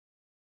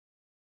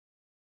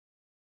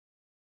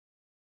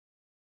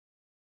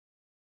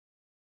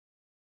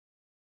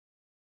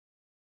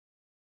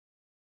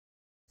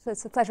So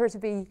it's a pleasure to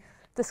be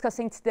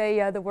discussing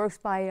today the works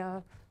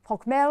by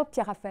Merle,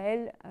 Pierre,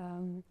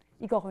 Raphaël,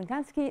 Igor,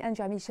 Rodnianski, and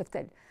Jérémie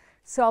Szeftel.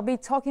 So I'll be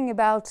talking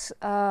about,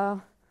 I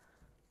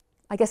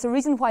guess, the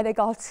reason why they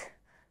got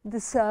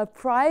this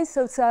prize.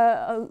 So it's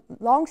a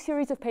long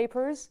series of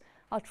papers.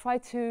 I'll try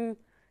to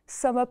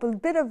sum up a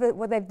bit of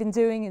what they've been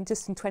doing in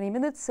 20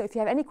 minutes. So if you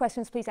have any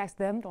questions, please ask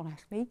them, don't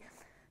ask me.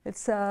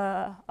 It's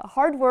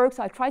hard work,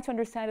 so I try to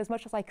understand as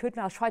much as I could,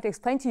 and I'll try to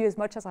explain to you as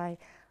much as I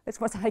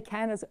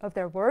can of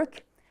their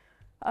work,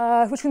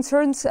 which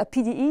concerns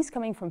PDEs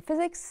coming from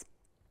physics.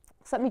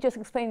 So let me just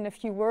explain in a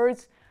few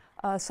words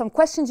some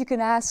questions you can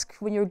ask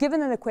when you're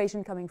given an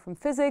equation coming from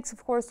physics.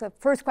 Of course, the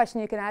first question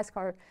you can ask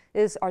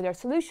is, are there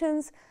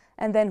solutions?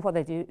 And then what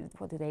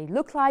do they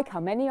look like? How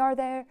many are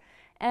there?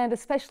 And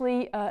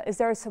especially, is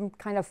there some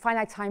kind of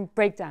finite time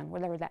breakdown,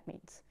 whatever that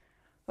means?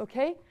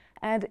 Okay?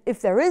 And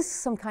if there is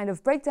some kind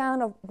of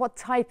breakdown, of what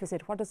type is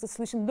it? What does the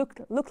solution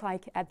look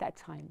like at that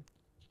time?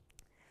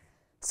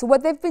 So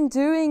what they've been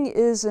doing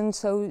is, in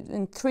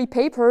 3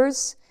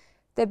 papers,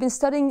 they've been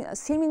studying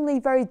seemingly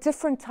very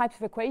different types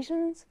of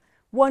equations.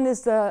 One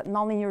is the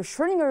nonlinear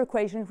Schrödinger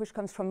equation, which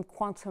comes from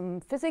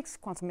quantum physics,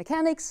 quantum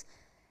mechanics.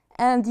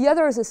 And the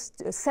other is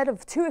a set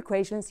of 2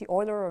 equations, the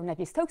Euler or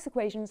Navier-Stokes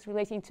equations,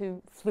 relating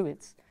to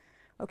fluids.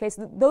 Okay,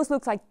 so those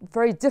look like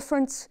very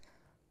different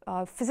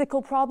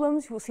physical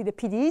problems. You will see the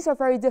PDEs are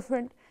very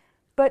different,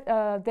 but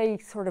they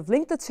sort of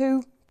link the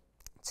 2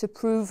 to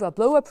prove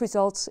blow-up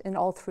results in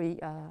all 3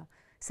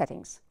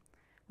 settings.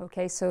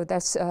 Okay, so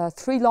that's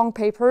 3 long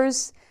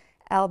papers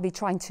I'll be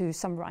trying to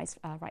summarize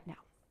right now.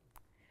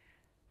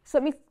 So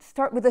let me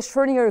start with the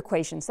Schrödinger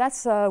equations.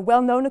 That's a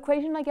well-known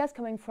equation, I guess,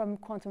 coming from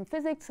quantum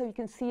physics, so you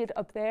can see it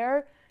up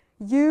there.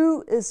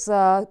 U is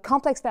a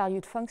complex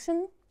valued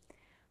function,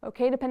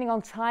 okay, depending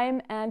on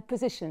time and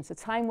position. So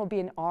time will be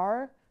in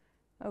R,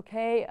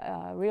 okay,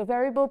 real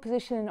variable,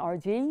 position in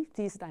RD.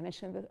 D is the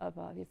dimension of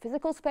the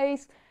physical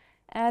space,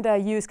 and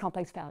U is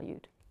complex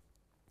valued.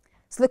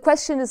 So the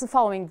question is the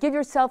following. Give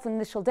yourself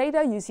initial data,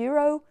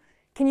 U0.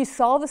 Can you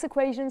solve this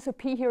equation? So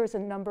P here is a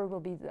number we'll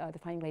be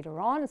defining later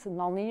on. It's a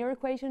nonlinear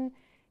equation.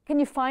 Can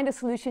you find a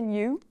solution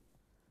U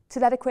to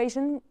that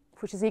equation,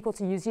 which is equal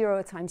to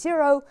U0 times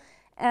 0?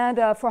 And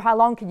for how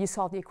long can you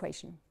solve the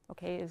equation?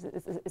 Okay, is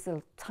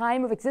the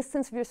time of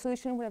existence of your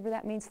solution, whatever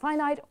that means,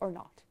 finite or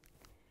not?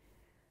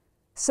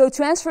 So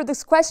to answer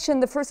this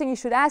question, the first thing you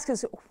should ask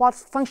is, what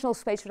functional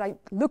space should I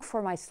look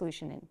for my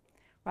solution in?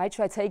 Right?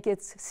 Should I take it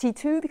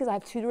C2 because I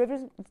have 2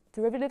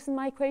 derivatives in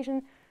my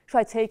equation? Should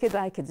I take it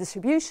like a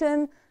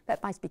distribution?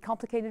 That might be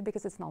complicated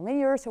because it's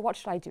nonlinear. So what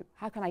should I do?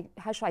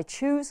 How should I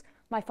choose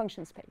my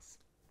function space?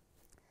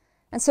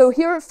 And so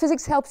here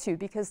physics helps you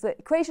because the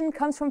equation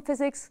comes from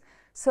physics.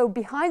 So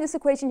behind this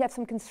equation you have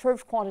some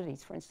conserved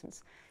quantities, for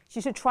instance. So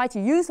you should try to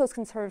use those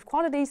conserved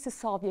quantities to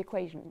solve the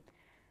equation.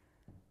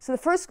 So the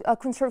first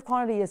conserved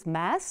quantity is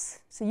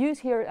mass. So use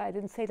here, I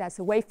didn't say that's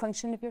a wave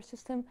function of your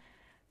system.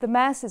 The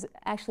mass is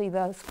actually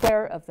the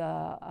square of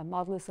the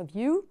modulus of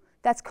U.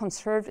 That's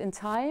conserved in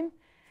time.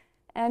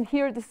 And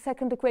here the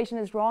second equation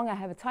is wrong. I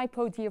have a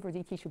typo. D over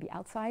dt should be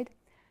outside.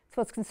 So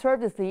what's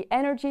conserved is the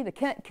energy, the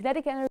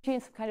kinetic energy,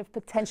 and some kind of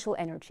potential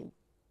energy.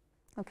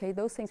 Okay,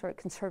 those things are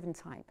conserved in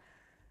time.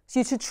 So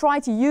you should try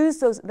to use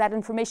that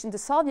information to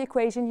solve the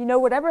equation. You know,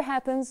 whatever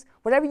happens,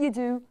 whatever you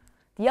do,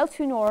 the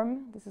L2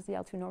 norm, this is the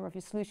L2 norm of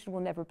your solution, will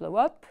never blow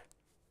up.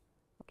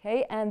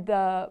 Okay, and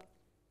the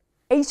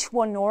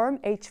H1 norm,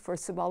 H for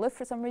symbolic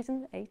for some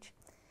reason, H.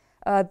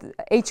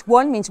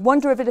 H1 means 1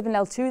 derivative in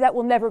L2, that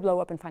will never blow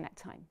up in finite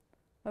time.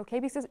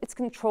 Okay, because it's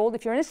controlled.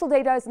 If your initial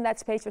data is in that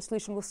space, your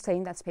solution will stay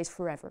in that space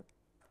forever.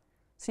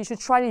 So you should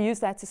try to use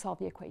that to solve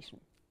the equation.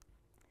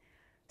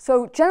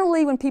 So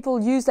generally, when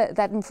people use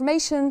that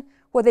information,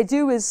 what they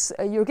do is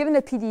you're given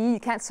a PDE, you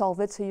can't solve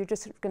it, so you're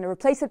just going to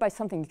replace it by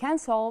something you can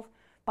solve,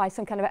 by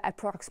some kind of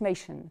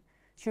approximation.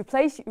 So you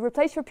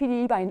replace your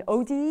PDE by an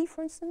ODE,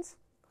 for instance,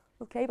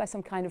 okay, by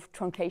some kind of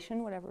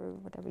truncation, whatever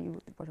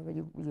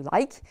you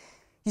like.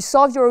 You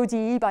solve your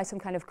ODE by some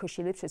kind of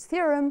Cauchy-Lipschitz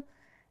theorem,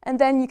 and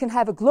then you can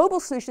have a global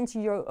solution to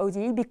your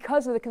ODE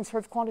because of the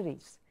conserved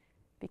quantities,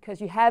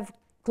 because you have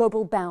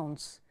global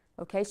bounds.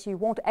 Okay, so you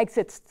won't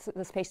exit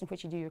the space in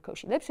which you do your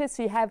Cauchy-Lipschitz.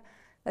 So you have,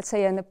 let's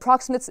say, an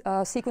approximate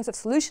sequence of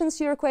solutions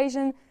to your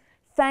equation.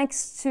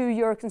 Thanks to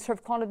your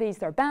conserved quantities,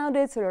 they're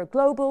bounded, so they're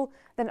global.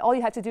 Then all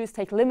you have to do is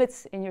take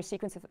limits in your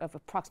sequence of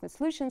approximate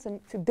solutions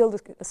and to build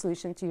a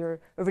solution to your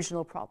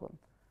original problem.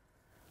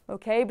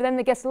 Okay, but then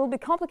it gets a little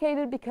bit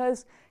complicated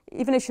because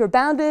even if you're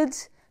bounded,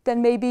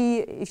 then maybe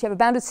if you have a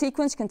bounded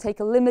sequence, you can take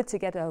a limit to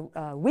get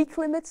a weak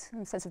limit in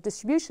the sense of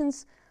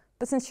distributions.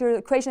 But since your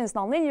equation is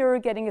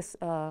nonlinear,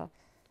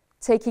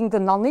 taking the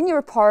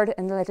nonlinear part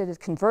and letting it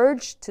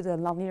converge to the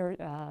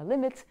nonlinear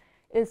limit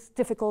is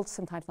difficult,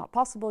 sometimes not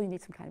possible. You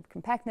need some kind of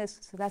compactness.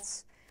 So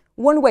that's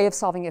one way of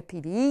solving a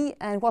PDE.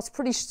 And what's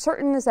pretty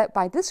certain is that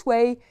by this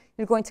way,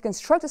 you're going to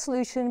construct a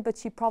solution,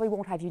 but you probably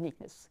won't have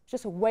uniqueness. It's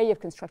just a way of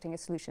constructing a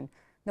solution.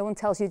 No one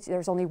tells you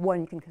there's only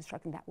one you can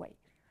construct in that way.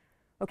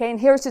 Okay, and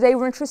here today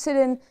we're interested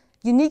in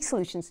unique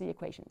solutions to the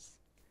equations.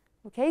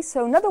 Okay,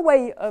 so another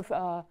way of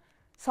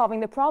solving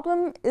the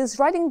problem is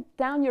writing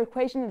down your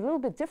equation a little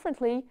bit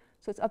differently.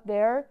 So it's up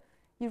there.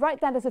 You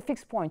write that as a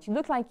fixed point. You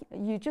look like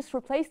you just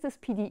replaced this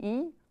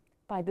PDE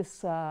by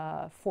this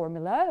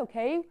formula,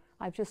 okay?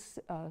 I've just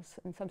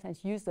in some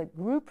sense used a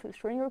group, a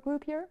Schrödinger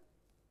group here.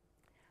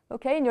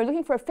 Okay, and you're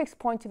looking for a fixed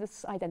point to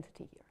this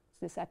identity here,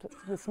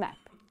 this map.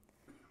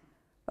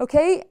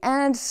 Okay,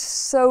 and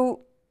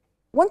so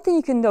one thing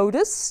you can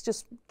notice,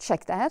 just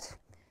check that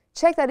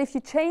if you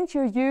change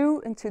your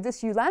u into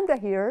this u lambda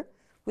here,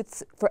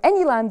 for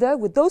any lambda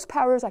with those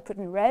powers I put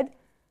in red,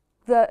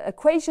 the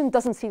equation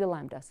doesn't see the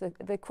lambda. So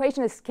the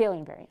equation is scale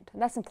invariant.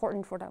 And that's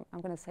important for what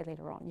I'm going to say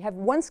later on. You have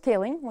one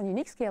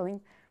unique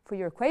scaling for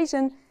your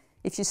equation.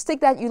 If you stick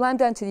that u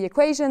lambda into the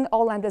equation,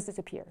 all lambdas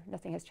disappear.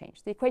 Nothing has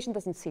changed. The equation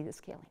doesn't see the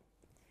scaling.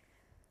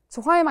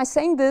 So why am I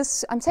saying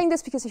this? I'm saying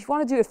this because if you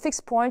want to do a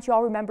fixed point, you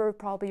all remember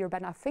probably your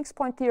Banach fixed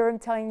point theorem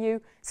telling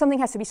you something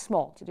has to be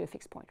small to do a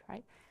fixed point,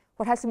 right?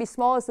 What has to be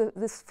small is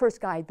this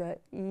first guide, the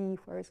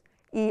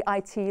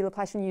EIT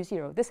Laplacian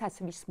U0. This has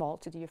to be small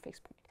to do your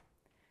fixed point.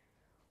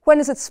 When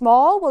is it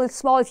small? Well, it's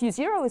small if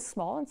U0 is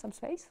small in some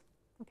space.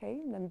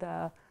 Okay, and then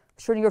the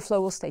Schrödinger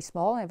flow will stay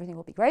small and everything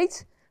will be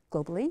great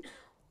globally.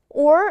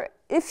 Or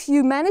if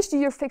you manage to do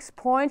your fixed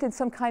point in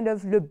some kind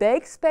of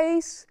Lebesgue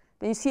space,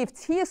 then you see if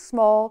T is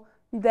small,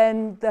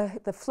 then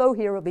the flow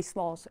here will be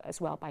small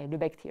as well by a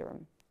Lebesgue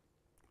theorem.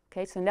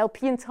 Okay, so an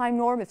LP time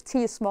norm, if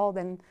T is small,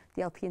 then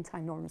the LP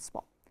time norm is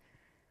small.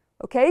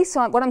 Okay,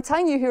 so what I'm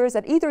telling you here is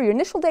that either your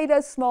initial data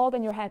is small,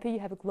 then you're happy, you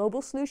have a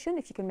global solution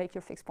if you can make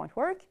your fixed point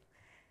work.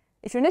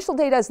 If your initial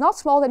data is not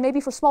small, then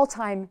maybe for small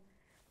time,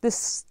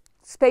 this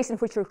space in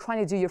which you're trying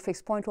to do your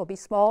fixed point will be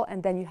small,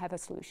 and then you have a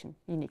solution,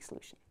 unique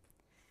solution.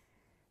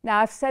 Now,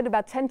 I've said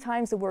about 10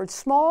 times the word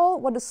small.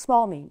 What does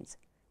small mean?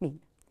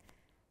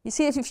 You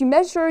see, if you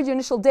measure your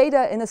initial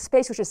data in a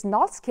space which is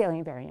not scale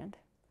invariant,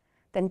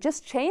 then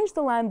just change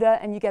the lambda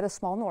and you get a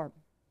small norm.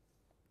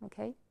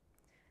 Okay?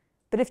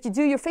 But if you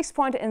do your fixed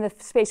point in a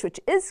space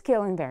which is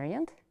scale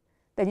invariant,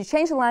 then you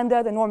change the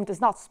lambda, the norm does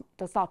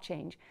not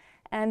change.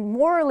 And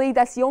morally,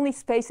 that's the only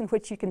space in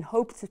which you can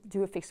hope to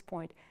do a fixed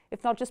point.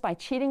 If not just by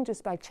cheating,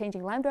 just by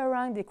changing lambda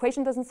around, the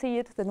equation doesn't see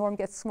it, the norm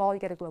gets small, you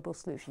get a global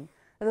solution.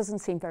 That doesn't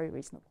seem very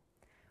reasonable.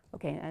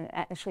 Okay, and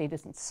actually it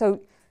isn't. So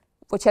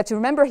what you have to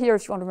remember here,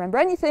 if you want to remember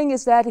anything,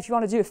 is that if you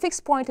want to do a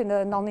fixed point in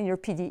a nonlinear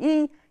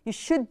PDE, you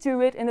should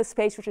do it in a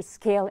space which is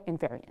scale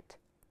invariant.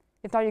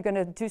 If not, you're going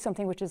to do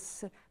something which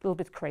is a little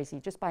bit crazy.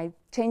 Just by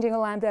changing a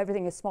lambda,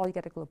 everything is small, you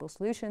get a global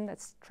solution.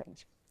 That's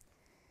strange.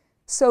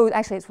 So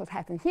actually, it's what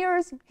happened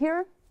here.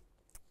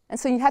 And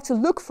so you have to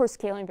look for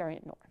scale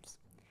invariant norms.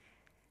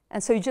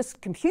 And so you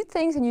just compute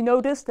things, and you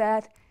notice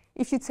that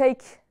if you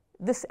take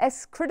this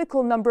S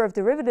critical number of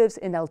derivatives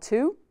in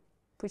L2,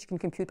 which you can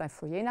compute by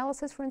Fourier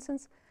analysis, for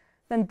instance,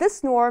 then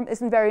this norm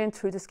is invariant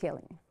through the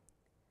scaling.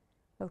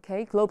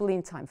 Okay, globally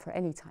in time, for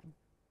any time.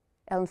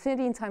 L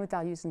infinity in time with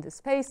values in this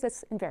space,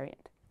 that's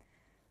invariant.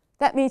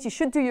 That means you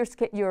should do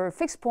your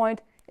fixed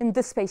point in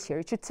this space here.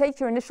 You should take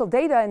your initial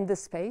data in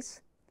this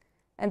space,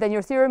 and then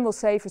your theorem will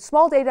say for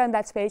small data in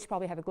that space, you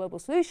probably have a global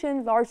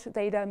solution, large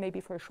data maybe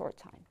for a short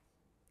time.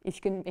 If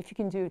you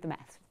can do the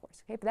math, of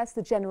course. Okay? But that's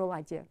the general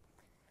idea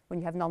when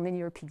you have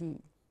nonlinear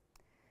PDE.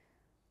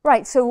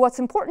 Right, so what's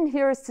important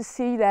here is to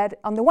see that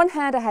on the one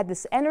hand, I had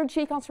this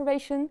energy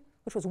conservation,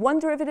 which was one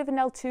derivative in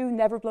L2,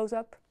 never blows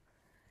up.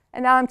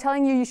 And now I'm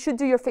telling you, you should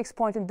do your fixed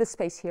point in this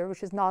space here,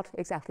 which is not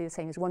exactly the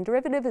same as one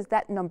derivative, is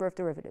that number of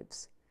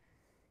derivatives.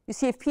 You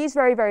see, if P is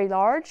very, very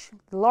large,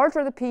 the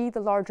larger the P,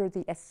 the larger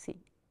the SC.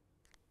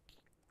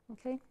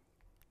 Okay?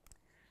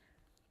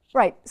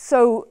 Right,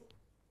 so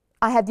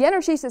I have the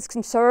energies that's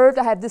conserved.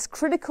 I have this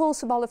critical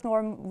Sobolev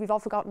norm. We've all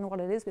forgotten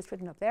what it is, but it's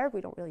written up there. We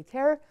don't really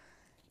care.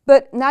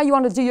 But now you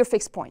want to do your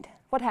fixed point.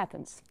 What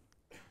happens?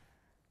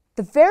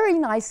 The very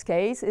nice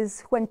case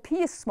is when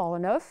P is small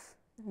enough,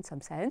 in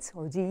some sense,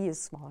 or D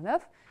is small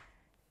enough,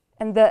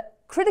 and the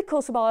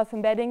critical Sobolev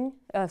embedding,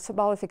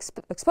 Sobolev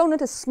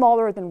exponent is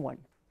smaller than 1.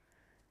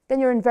 Then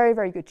you're in very,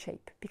 very good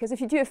shape. Because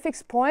if you do a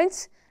fixed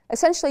point,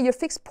 essentially your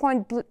fixed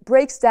point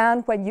breaks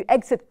down when you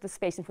exit the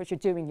space in which you're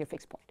doing your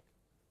fixed point.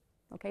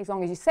 Okay, as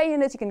long as you stay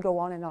in it, you can go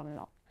on and on and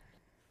on.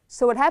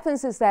 So what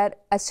happens is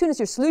that as soon as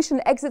your solution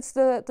exits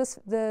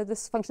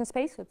this function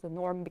space, if the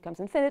norm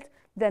becomes infinite,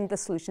 then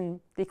the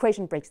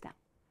equation breaks down.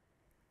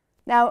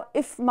 Now,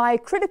 if my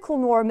critical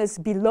norm is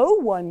below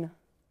 1,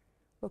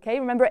 okay,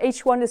 remember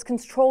H1 is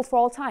controlled for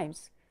all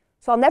times.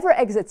 So I'll never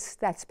exit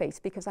that space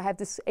because I have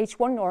this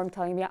H1 norm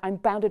telling me I'm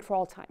bounded for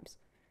all times.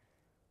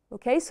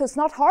 Okay, so it's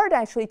not hard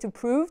actually to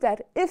prove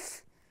that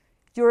if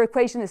your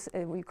equation is,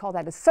 we call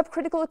that a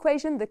subcritical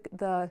equation,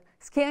 the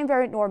scale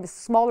invariant norm is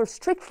smaller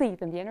strictly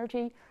than the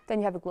energy, then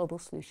you have a global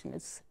solution.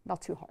 It's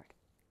not too hard.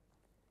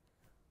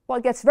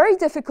 What gets very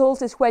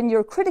difficult is when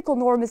your critical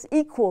norm is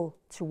equal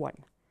to 1.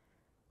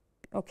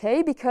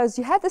 Okay, because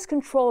you have this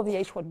control of the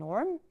H1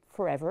 norm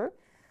forever,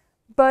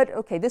 But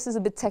okay, this is a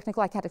bit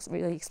technical, I can't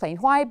really explain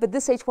why, but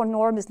this H1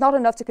 norm is not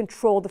enough to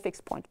control the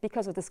fixed point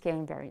because of the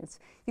scaling variance.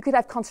 You could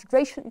have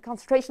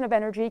concentration of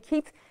energy,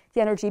 keep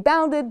the energy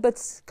bounded,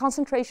 but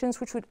concentrations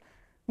which would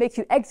make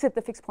you exit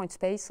the fixed point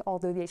space,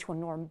 although the H1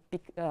 norm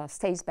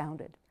stays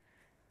bounded.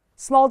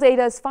 Small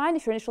data is fine.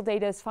 If your initial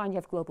data is fine, you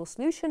have global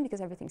solution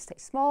because everything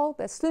stays small.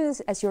 But as soon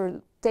as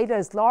your data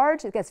is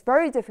large, it gets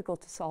very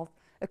difficult to solve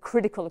a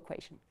critical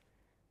equation.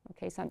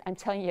 Okay, so I'm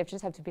telling you, you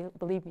just have to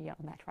believe me on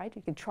that, right?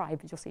 You can try,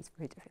 but you'll see it's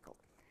very difficult.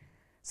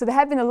 So there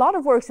have been a lot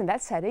of works in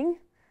that setting,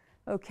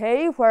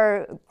 okay,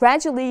 where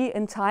gradually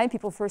in time,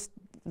 people first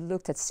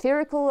looked at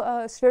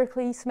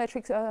spherically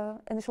symmetric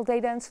initial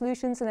data and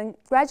solutions, and then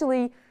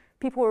gradually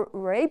people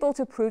were able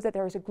to prove that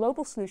there is a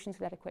global solution to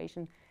that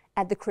equation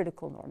at the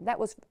critical norm. That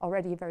was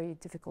already a very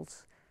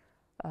difficult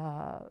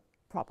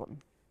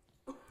problem.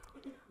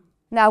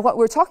 Now, what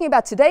we're talking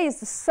about today is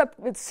the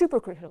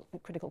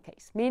supercritical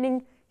case,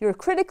 meaning your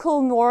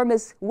critical norm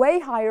is way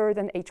higher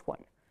than H1.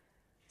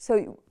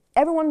 So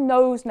everyone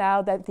knows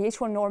now that the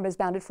H1 norm is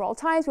bounded for all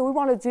times, but we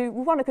want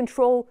to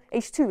control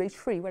H2,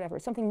 H3, whatever,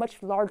 something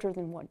much larger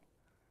than 1.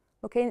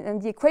 Okay,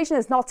 and the equation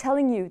is not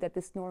telling you that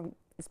this norm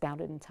is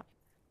bounded in time.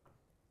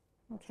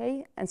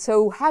 Okay, and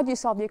so how do you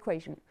solve the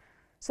equation?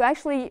 So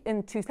actually,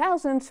 in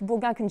 2000,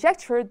 Bourgain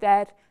conjectured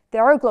that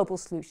there are global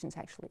solutions,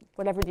 actually,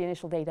 whatever the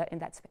initial data in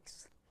that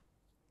space.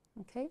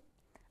 Okay,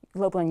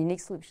 global and unique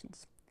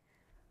solutions.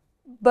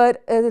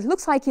 But it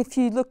looks like if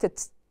you looked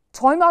at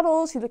toy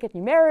models, you look at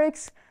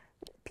numerics,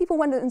 people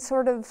went in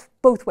sort of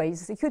both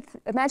ways. You could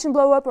imagine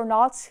blow up or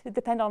not. It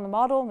depended on the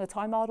model, and the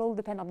toy model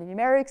depended on the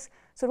numerics.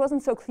 So it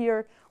wasn't so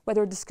clear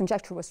whether this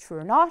conjecture was true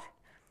or not.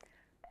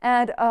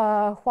 And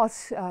what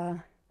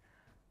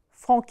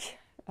Franck,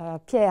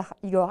 Pierre,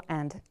 Igor,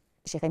 and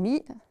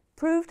Jérémie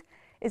proved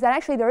is that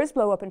actually there is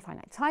blow up in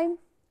finite time.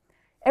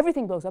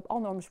 Everything blows up, all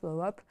norms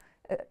blow up.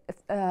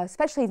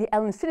 Especially the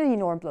L infinity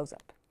norm blows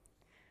up.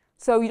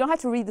 So you don't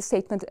have to read the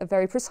statement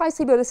very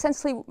precisely, but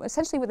essentially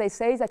what they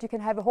say is that you can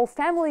have a whole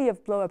family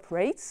of blow-up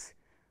rates.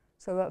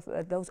 So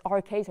those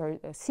RKs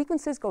are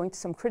sequences going to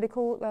some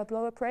critical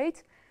blow-up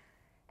rate.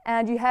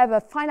 And you have a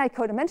finite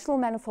codimensional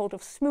manifold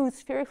of smooth,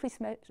 spherically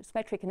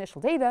symmetric initial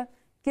data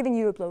giving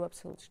you a blow-up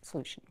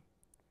solution.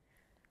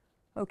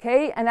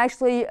 Okay, and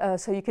actually,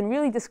 so you can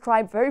really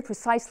describe very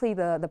precisely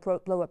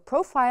the blow-up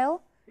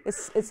profile.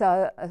 It's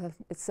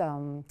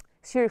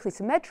spherically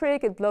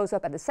symmetric, it blows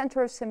up at the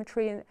center of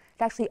symmetry, and it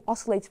actually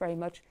oscillates very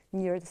much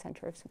near the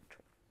center of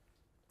symmetry.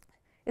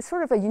 It's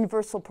sort of a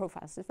universal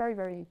profile. It's a very,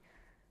 very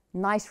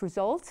nice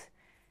result.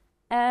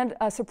 And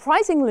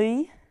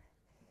surprisingly,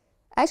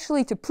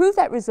 actually to prove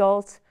that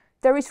result,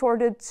 they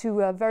resorted to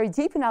a very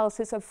deep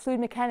analysis of fluid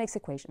mechanics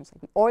equations,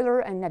 like the Euler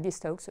and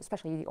Navier-Stokes,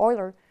 especially the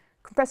Euler,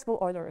 compressible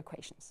Euler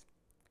equations.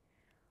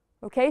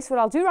 Okay, so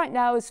what I'll do right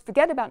now is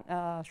forget about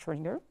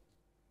Schrödinger.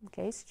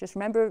 Okay, so just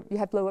remember you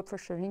have blow up for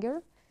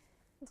Schrödinger,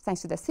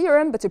 thanks to the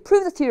theorem. But to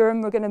prove the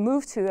theorem, we're going to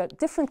move to a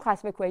different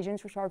class of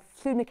equations, which are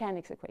fluid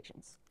mechanics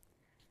equations.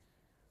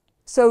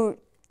 So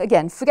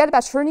again, forget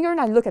about Schrödinger,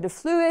 and I look at a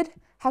fluid.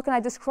 How can I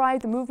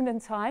describe the movement in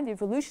time, the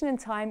evolution in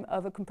time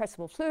of a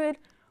compressible fluid?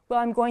 Well,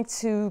 I'm going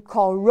to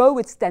call rho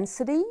its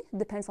density. It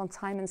depends on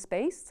time and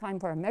space, time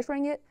where I'm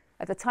measuring it,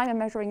 at the time I'm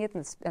measuring it,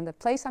 and the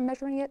place I'm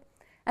measuring it,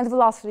 and the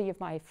velocity of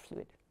my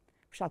fluid,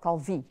 which I'll call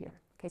v here.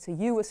 Okay, so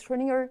u is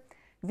Schrödinger,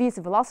 v is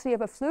the velocity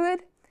of a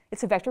fluid.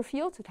 It's a vector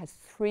field. It has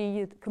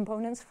 3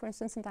 components, for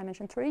instance, in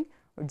dimension 3,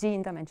 or d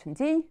in dimension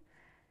d.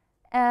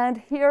 And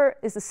here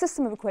is the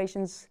system of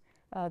equations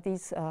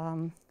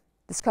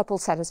this couple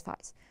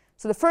satisfies.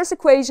 So the first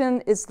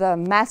equation is the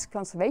mass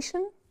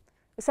conservation.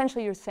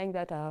 Essentially, you're saying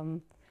that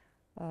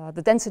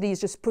the density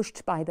is just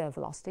pushed by the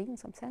velocity in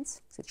some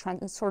sense. It's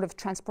a sort of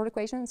transport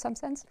equation in some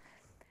sense.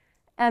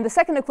 And the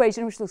second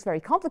equation, which looks very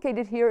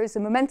complicated here, is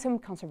the momentum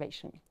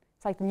conservation.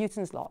 It's like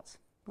Newton's laws.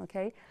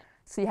 Okay?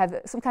 So you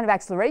have some kind of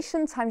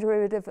acceleration, time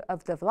derivative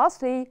of the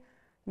velocity,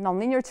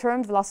 nonlinear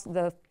term,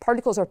 the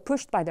particles are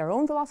pushed by their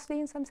own velocity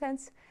in some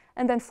sense,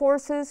 and then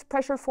forces,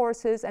 pressure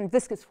forces, and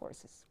viscous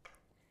forces.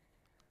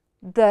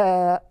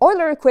 The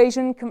Euler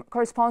equation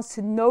corresponds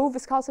to no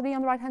viscosity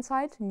on the right-hand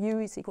side. Mu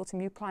is equal to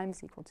mu prime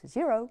is equal to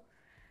 0.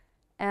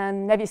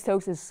 And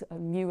Navier-Stokes is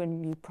mu and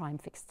mu prime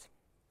fixed.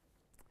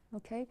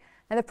 Okay?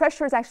 And the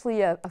pressure is actually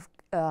a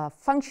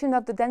function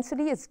of the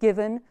density. It's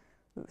given.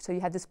 So you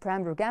have this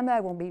parameter gamma. I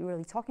won't be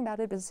really talking about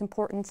it, but it's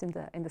important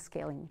in the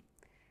scaling.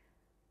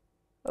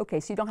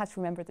 Okay, so you don't have to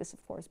remember this,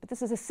 of course, but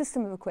this is a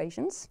system of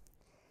equations.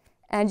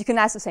 And you can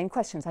ask the same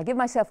questions. I give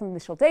myself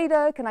initial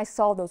data. Can I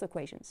solve those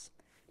equations?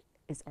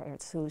 Are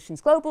solutions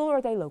global or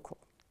are they local?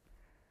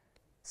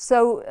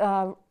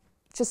 So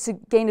just to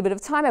gain a bit of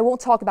time, I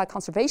won't talk about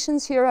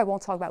conservations here. I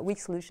won't talk about weak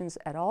solutions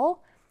at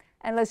all.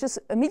 And let's just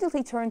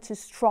immediately turn to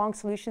strong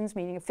solutions,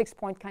 meaning a fixed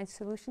point kind of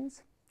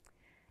solutions.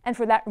 And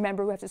for that,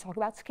 remember, we have to talk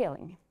about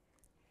scaling.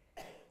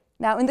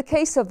 Now, in the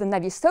case of the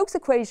Navier-Stokes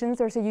equations,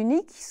 there's a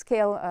unique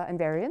scale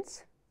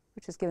invariance,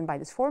 which is given by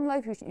this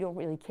formula. You don't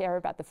really care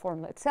about the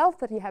formula itself,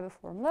 but you have a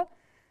formula.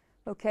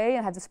 Okay,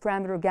 and I have this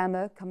parameter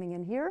gamma coming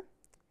in here.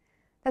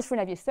 That's for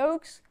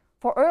Navier-Stokes.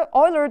 For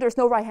Euler, there's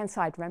no right-hand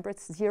side. Remember,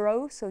 it's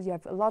 0, so you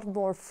have a lot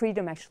more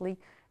freedom, actually,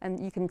 and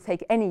you can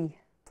take any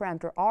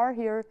parameter r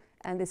here,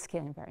 and this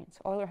scale invariance.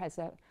 Euler has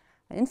an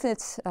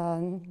infinite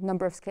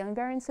number of scale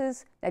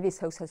invariances.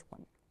 Navier-Stokes has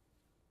 1.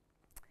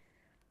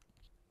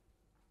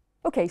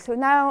 OK, so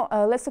now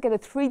let's look at a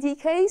 3D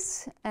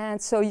case. And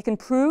so you can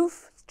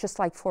prove, just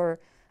like for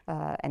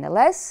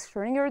NLS,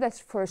 Schrödinger, that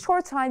for a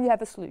short time you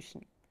have a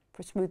solution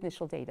for smooth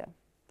initial data.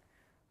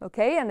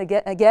 OK, and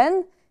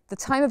again, the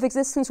time of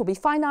existence will be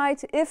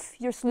finite if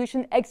your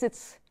solution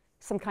exits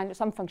some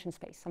function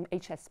space, some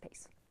HS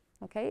space.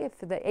 Okay, if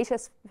the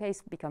HS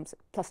space becomes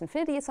plus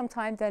infinity at some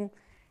time, then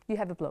you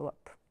have a blow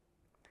up.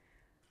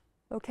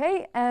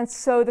 Okay, and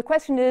so the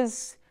question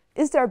is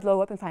there a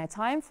blow up in finite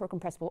time for a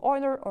compressible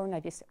Euler or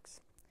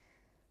Navier-Stokes?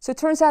 So it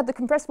turns out the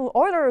compressible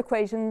Euler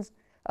equations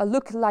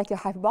look like a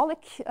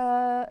hyperbolic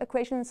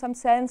equation in some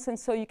sense, and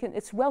so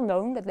it's well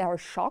known that there are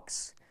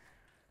shocks.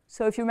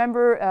 So if you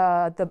remember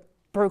the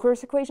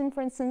Burger's equation,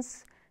 for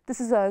instance,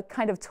 this is a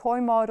kind of toy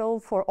model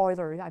for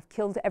Euler. I've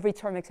killed every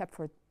term except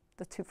for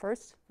the two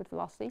first with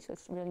velocity, so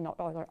it's really not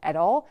Euler at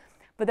all.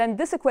 But then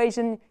this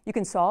equation you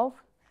can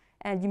solve,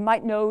 and you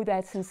might know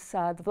that since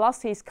the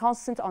velocity is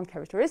constant on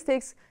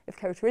characteristics, if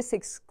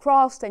characteristics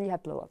cross, then you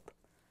have blow up.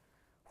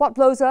 What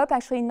blows up?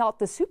 Actually, not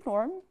the soup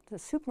norm. The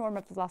soup norm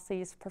of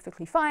velocity is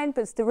perfectly fine,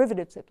 but it's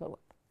derivatives that blow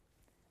up.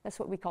 That's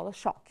what we call a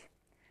shock.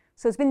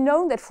 So it's been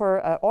known that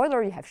for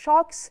Euler you have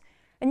shocks,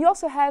 and you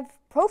also have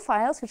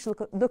profiles which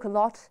look a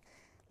lot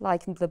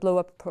like the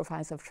blow-up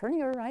profiles of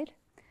Schrödinger, right?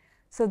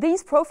 So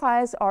these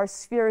profiles are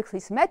spherically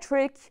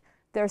symmetric,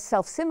 they're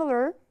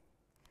self-similar,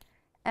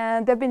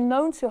 and they've been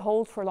known to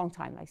hold for a long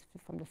time, like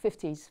from the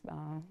 50s,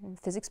 in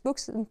physics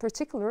books in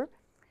particular.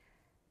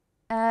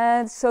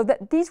 And so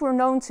these were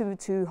known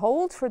to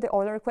hold for the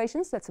Euler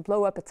equations. That's a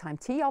blow-up at time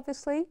t,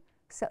 obviously,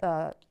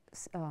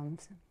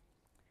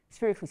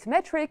 spherically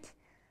symmetric.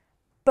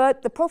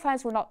 But the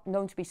profiles were not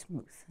known to be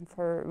smooth. And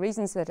for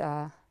reasons that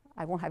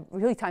I won't have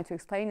really time to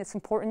explain, it's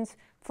important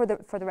for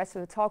the rest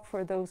of the talk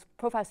for those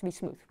profiles to be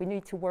smooth. We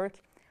need to work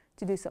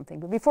to do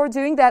something. But before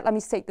doing that, let me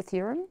state the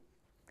theorem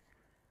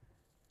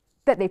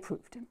that they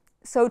proved.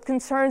 So it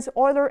concerns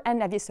Euler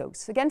and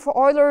Navier-Stokes. Again, for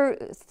Euler,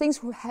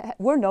 things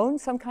were known.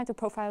 Some kinds of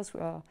profiles,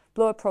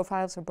 blow-up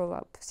profiles or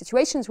blow-up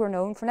situations were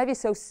known. For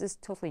Navier-Stokes, this is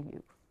totally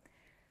new.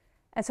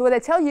 And so what I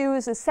tell you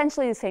is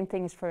essentially the same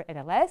thing as for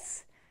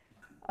NLS.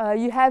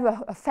 You have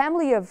a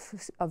family of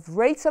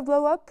rates of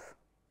blow-up,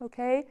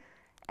 okay?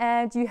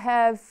 And you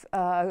have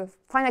a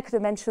finite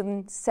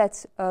dimension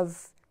set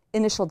of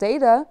initial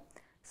data,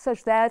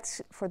 such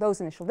that for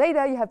those initial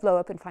data, you have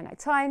blow-up in finite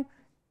time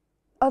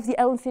of the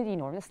L infinity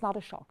norm. That's not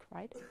a shock,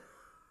 right?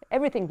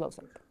 Everything blows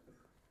up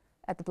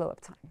at the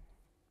blow-up time.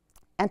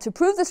 And to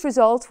prove this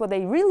result, what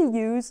they really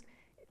use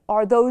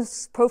are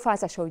those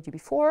profiles I showed you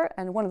before.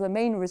 And one of the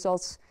main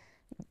results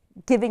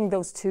giving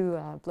those two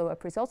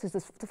blow-up results is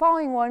the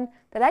following one,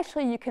 that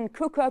actually you can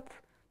cook up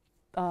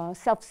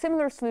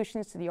self-similar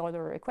solutions to the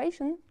Euler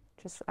equation,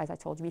 just as I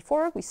told you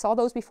before. We saw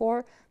those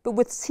before, but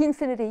with C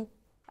infinity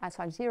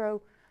outside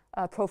 0,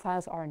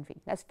 profiles R and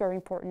V. That's very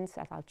important,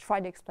 that I'll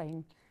try to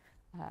explain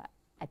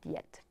at the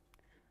end.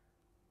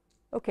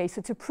 Okay,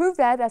 so to prove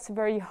that, that's a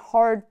very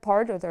hard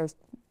part. There's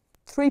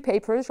 3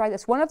 papers, right?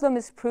 That's one of them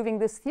is proving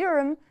this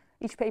theorem.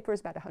 Each paper is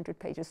about 100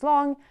 pages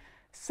long.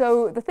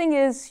 So the thing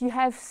is, you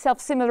have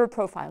self-similar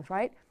profiles,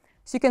 right?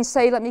 So you can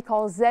say, let me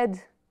call Z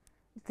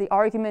the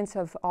argument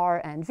of R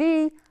and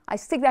V. I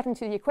stick that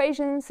into the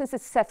equation. Since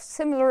it's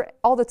self-similar,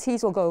 all the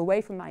t's will go away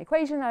from my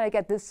equation, and I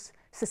get this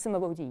system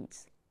of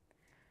ODEs.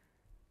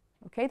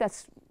 Okay,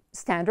 that's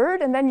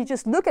standard. And then you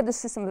just look at the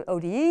system of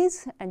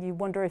ODEs, and you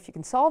wonder if you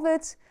can solve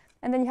it.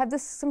 And then you have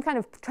this some kind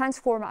of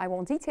transform I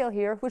won't detail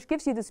here, which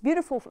gives you this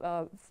beautiful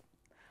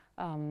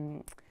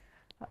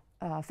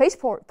phase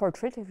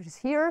portrait, which is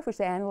here, which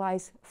they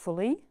analyze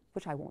fully,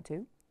 which I won't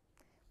do.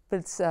 But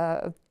it's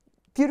a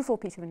beautiful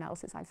piece of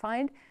analysis, I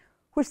find,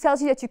 which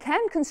tells you that you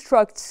can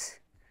construct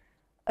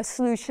a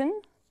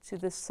solution to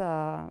this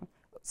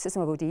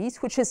system of ODEs,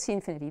 which is C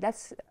infinity.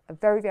 That's a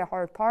very, very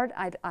hard part.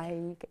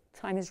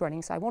 Time is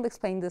running, so I won't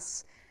explain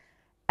this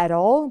at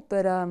all.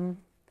 But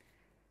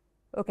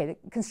okay,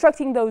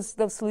 constructing those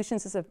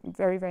solutions is a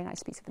very, very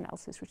nice piece of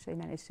analysis, which they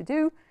managed to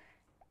do,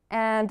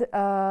 and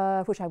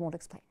which I won't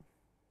explain.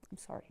 I'm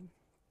sorry.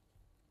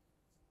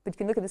 But you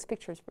can look at this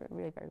picture. It's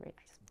really, very, very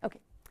nice. Okay.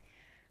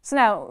 So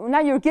now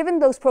you're given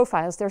those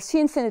profiles. They're C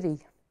infinity.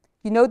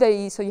 You know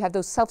so you have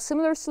those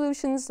self-similar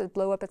solutions that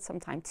blow up at some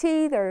time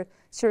t. They're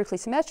spherically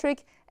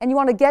symmetric. And you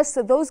want to guess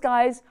that those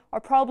guys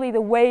are probably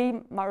the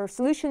way our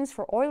solutions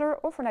for Euler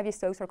or for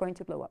Navier-Stokes are going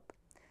to blow up.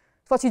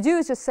 So what you do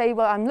is just say,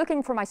 well, I'm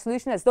looking for my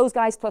solution as those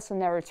guys plus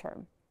an error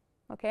term.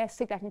 Okay, I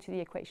stick that into the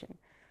equation.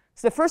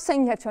 So the first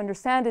thing you have to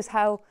understand is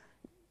how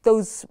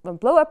those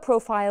blow-up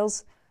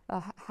profiles,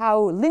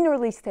 how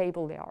linearly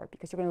stable they are,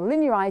 because you're going to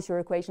linearize your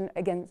equation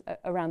again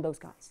around those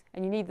guys.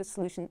 And you need the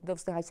solution,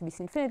 those guys to be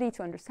C infinity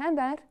to understand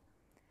that.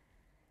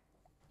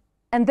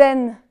 And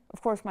then,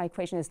 of course, my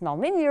equation is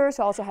nonlinear,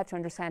 so I also have to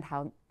understand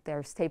how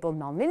they're stable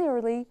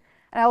nonlinearly.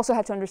 And I also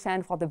had to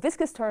understand what the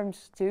viscous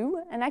terms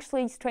do. And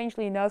actually,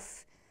 strangely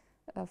enough,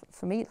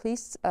 for me at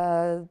least,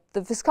 the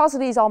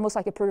viscosity is almost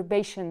like a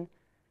perturbation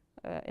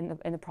in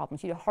the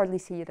problems. You hardly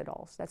see it at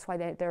all. So that's why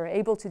they're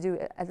able to do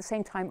at the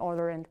same time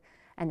Euler and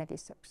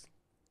Navier-Stokes.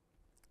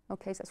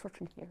 Okay, so that's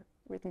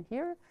written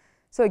here.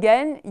 So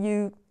again,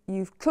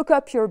 you cook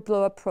up your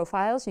blow-up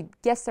profiles, you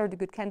guess they're the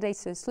good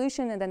candidates to the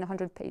solution, and then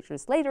 100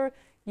 pages later,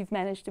 you've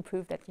managed to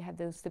prove that you have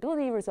those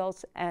stability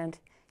results and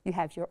you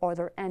have your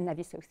Euler and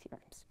Navier-Stokes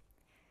theorems.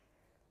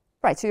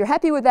 Right, so you're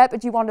happy with that,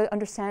 but you want to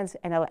understand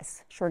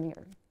NLS,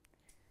 Schrödinger.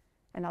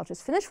 And I'll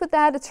just finish with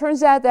that. It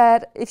turns out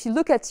that if you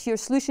look at your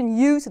solution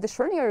U to the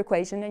Schrödinger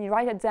equation and you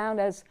write it down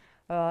as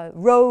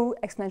rho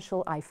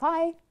exponential I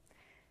phi,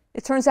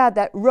 it turns out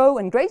that rho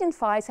and gradient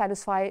phi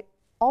satisfy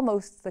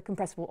almost the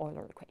compressible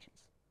Euler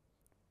equations.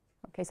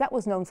 Okay, so that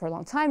was known for a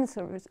long time.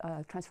 So it was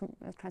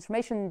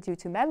transformation due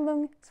to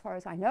Madelung, as far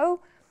as I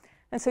know.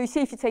 And so you see,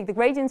 if you take the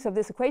gradients of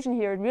this equation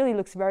here, it really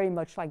looks very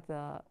much like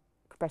the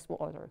compressible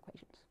Euler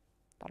equations.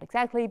 Not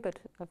exactly, but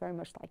very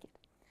much like it.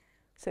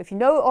 So if you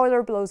know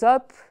Euler blows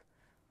up,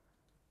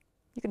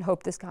 you can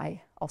hope this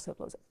guy also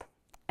blows up.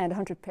 And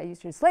 100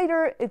 pages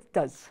later, it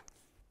does.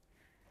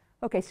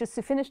 Okay, so just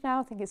to finish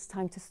now, I think it's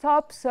time to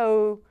stop.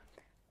 So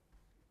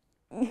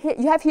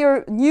you have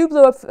here new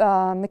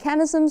blow-up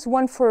mechanisms,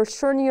 one for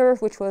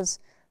Schrödinger, which was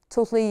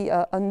totally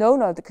unknown.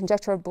 The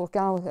conjecture of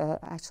Bourgain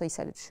actually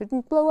said it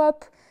shouldn't blow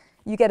up.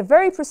 You get a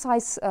very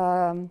precise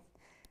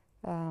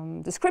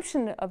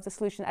description of the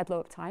solution at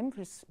blow-up time,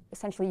 which is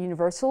essentially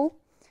universal.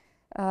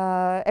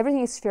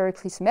 Everything is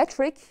spherically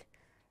symmetric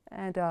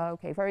and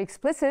very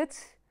explicit.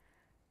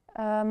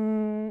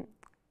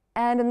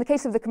 And in the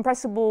case of the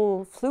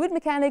compressible fluid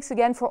mechanics,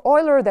 again, for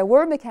Euler, there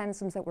were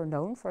mechanisms that were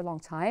known for a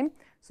long time.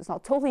 So it's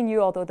not totally new,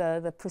 although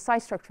the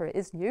precise structure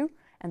is new.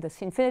 And the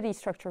infinity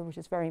structure, which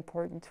is very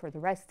important for the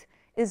rest,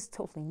 is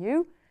totally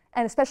new.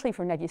 And especially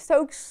for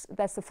Navier-Stokes,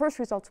 that's the first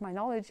result, to my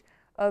knowledge,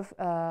 of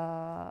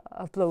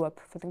blow-up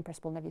for the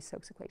compressible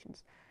Navier-Stokes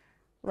equations.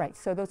 Right,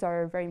 so those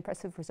are very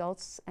impressive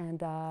results.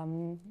 And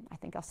I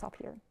think I'll stop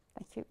here.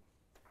 Thank you.